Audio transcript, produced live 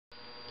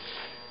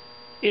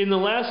In the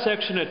last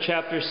section of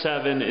Chapter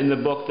 7 in the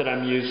book that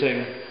I'm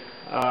using,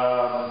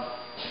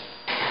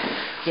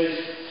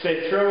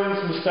 they throw in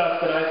some stuff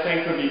that I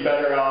think would be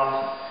better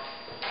off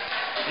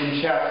in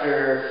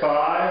Chapter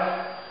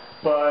 5,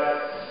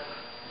 but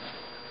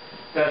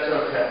that's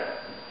okay.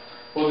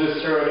 We'll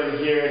just throw it in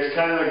here. It's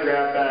kind of a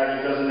grab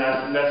bag. It doesn't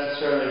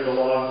necessarily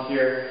belong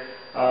here,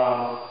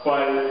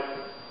 but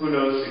who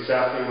knows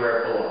exactly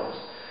where it belongs.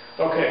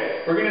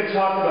 Okay, we're going to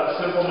talk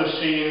about simple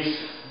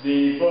machines.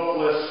 The book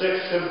lists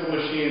 6 simple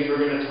machines. We're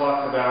going to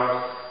talk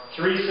about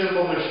 3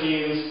 simple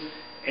machines,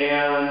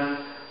 and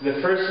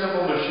the first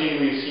simple machine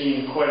we've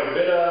seen quite a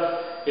bit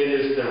of. It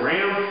is the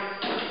ramp,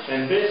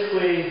 and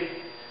basically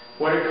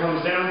what it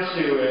comes down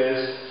to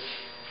is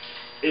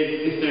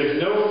if there's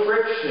no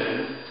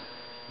friction,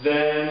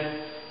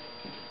 then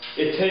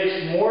it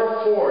takes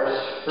more force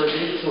for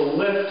me to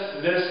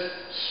lift this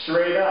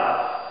straight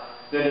up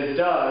than it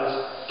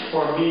does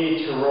for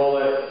me to roll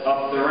it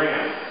up the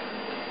ramp.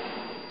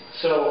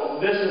 So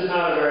this is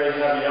not a very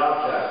heavy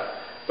object,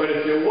 but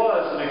if it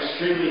was an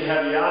extremely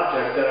heavy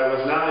object that I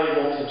was not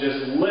able to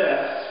just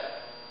lift,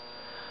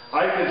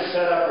 I could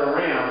set up a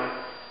ramp,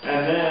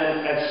 and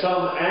then at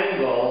some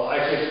angle I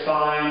could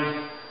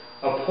find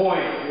a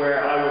point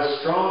where I was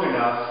strong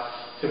enough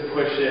to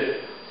push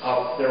it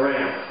up the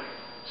ramp.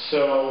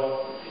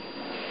 So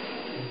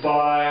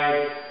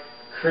by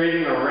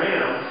creating a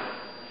ramp,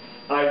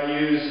 I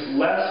use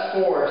less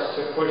force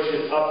to push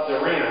it up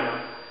the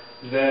ramp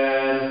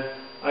than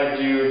I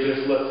do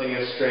just lifting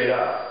it straight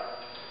up.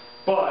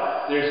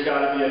 But there's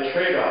got to be a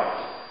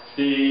trade-off.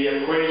 The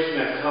equation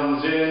that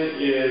comes in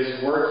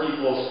is work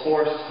equals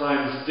force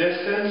times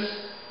distance.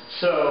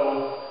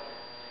 So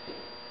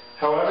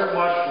however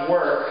much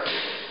work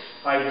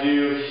I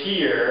do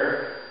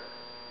here,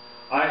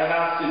 I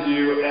have to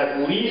do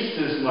at least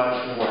as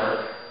much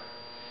work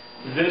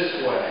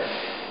this way.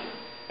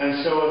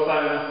 And so if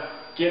I'm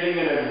getting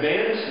an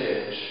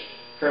advantage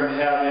from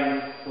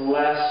having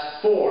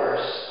less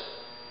force,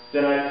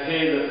 then I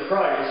pay the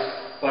price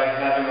by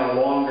having a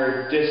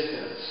longer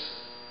distance.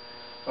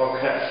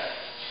 Okay.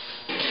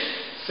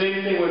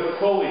 Same thing with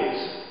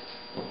pulleys.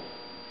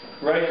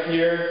 Right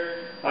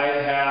here I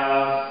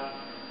have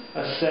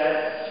a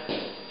set.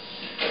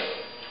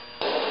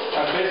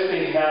 I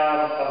basically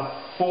have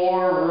a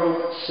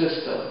 4-rope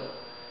system.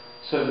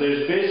 So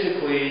there's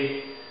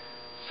basically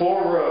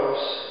 4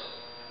 ropes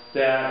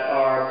that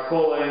are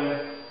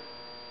pulling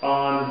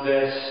on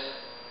this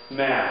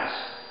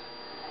mast.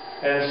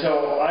 And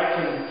so I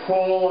can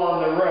pull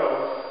on the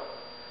rope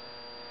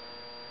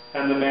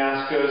and the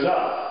mast goes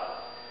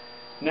up.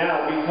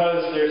 Now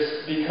because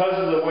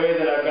of the way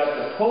that I've got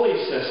the pulley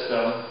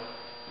system,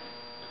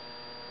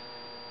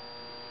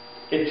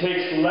 it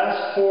takes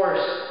less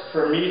force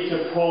for me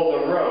to pull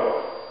the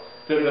rope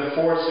than the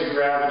force of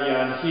gravity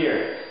on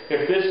here.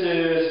 If this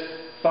is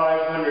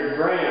 500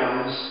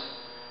 grams,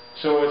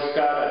 so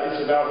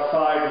it's about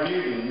 5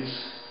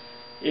 newtons,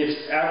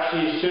 it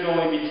actually should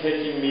only be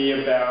taking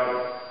me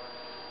about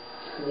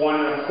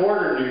 1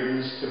 1/4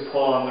 newtons to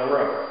pull on the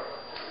rope.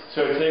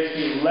 So it takes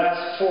me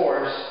less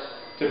force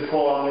to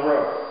pull on the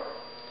rope.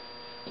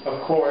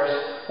 Of course,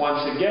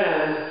 once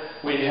again,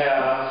 we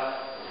have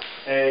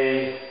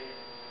a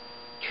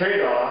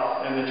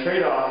trade-off, and the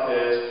trade-off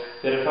is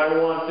that if I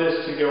want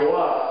this to go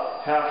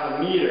up 1/2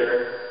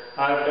 meter,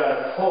 I've got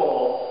to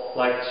pull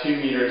like 2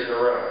 meters of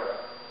rope.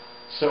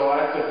 So I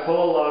have to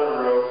pull a lot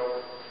of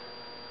rope,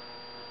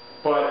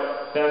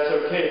 but that's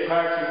okay.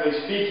 Practically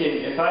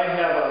speaking, if I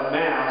have a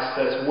mast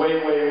that's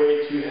way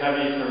too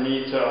heavy for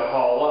me to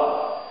haul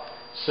up,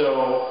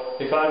 so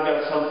if I've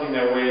got something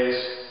that weighs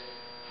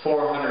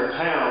 400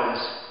 pounds,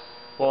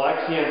 well, I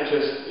can't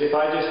just, if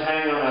I just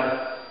hang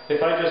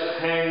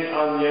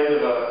on the end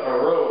of a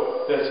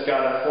rope that's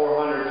got a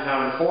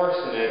 400-pound force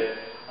in it,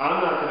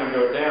 I'm not going to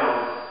go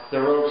down. The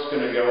rope's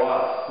going to go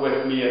up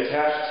with me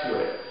attached to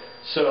it.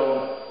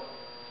 So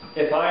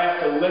if I have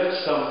to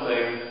lift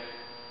something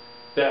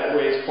that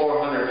weighs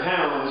 400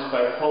 pounds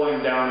by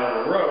pulling down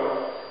on a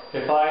rope,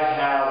 if I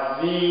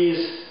have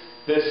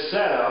this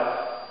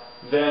setup,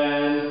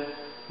 then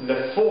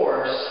the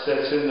force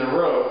that's in the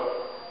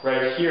rope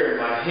right here in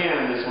my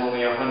hand is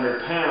only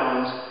 100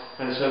 pounds,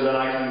 and so then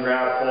I can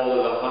grab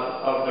hold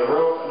of the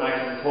rope and I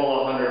can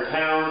pull 100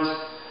 pounds,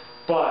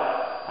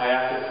 but I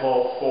have to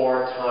pull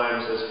 4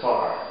 times as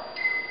far.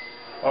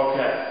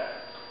 Okay,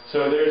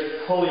 so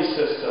there's pulley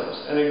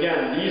systems, and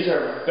again, these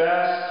are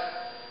best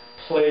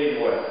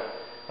played with.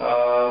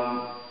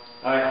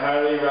 I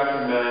highly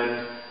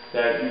recommend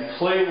that you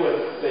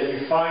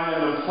find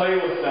them and play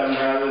with them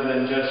rather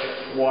than just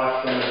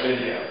watch them in a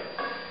video.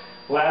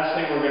 Last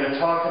thing we're going to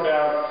talk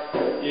about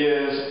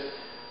is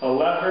a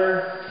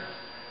lever.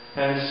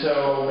 And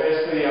so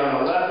basically on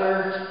a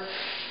lever,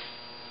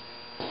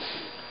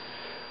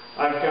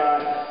 I've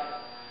got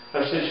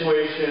a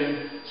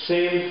situation,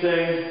 same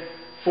thing,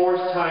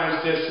 force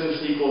times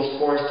distance equals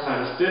force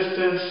times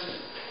distance.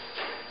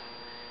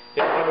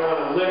 If I want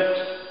to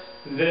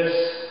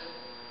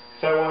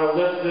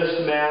lift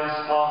this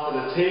mass off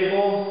of the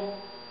table,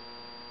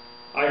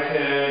 I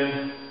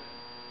can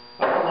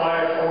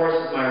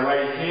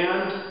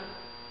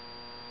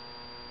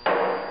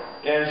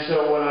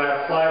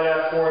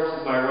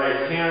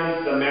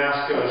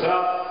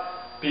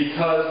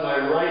because my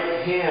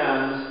right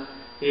hand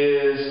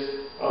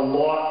is a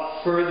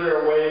lot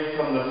further away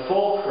from the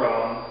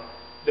fulcrum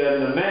than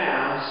the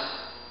mass,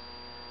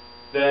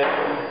 then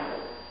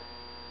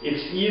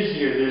it's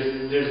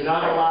easier. There's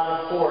not a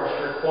lot of force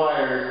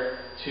required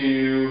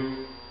to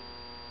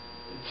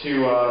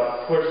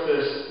push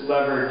this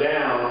lever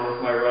down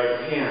with my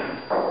right hand.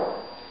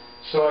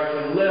 So I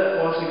can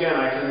lift, once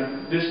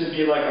again, this would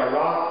be like a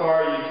rock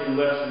bar. You can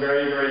lift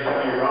very, very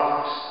heavy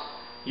rocks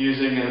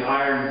using an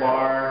iron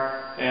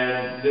bar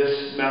and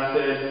this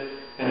method.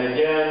 And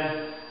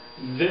again,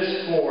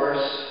 this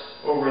force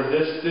over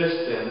this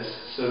distance,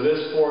 so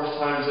this force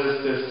times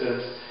this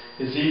distance,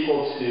 is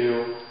equal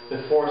to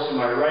the force in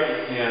my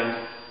right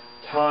hand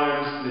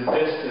times the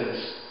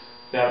distance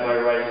that my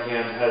right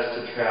hand has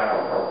to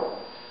travel.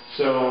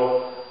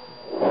 So,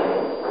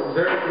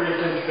 very brief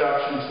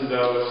introduction to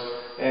those,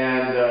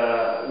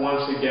 and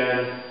once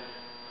again,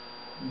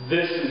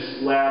 this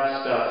is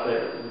lab stuff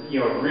that, you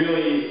know,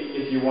 really,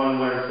 if you want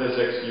to learn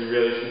physics, you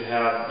really should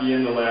be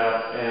in the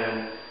lab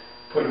and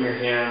putting your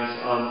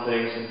hands on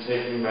things and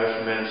taking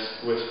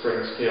measurements with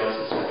spring scales,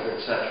 etc.,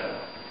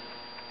 etc.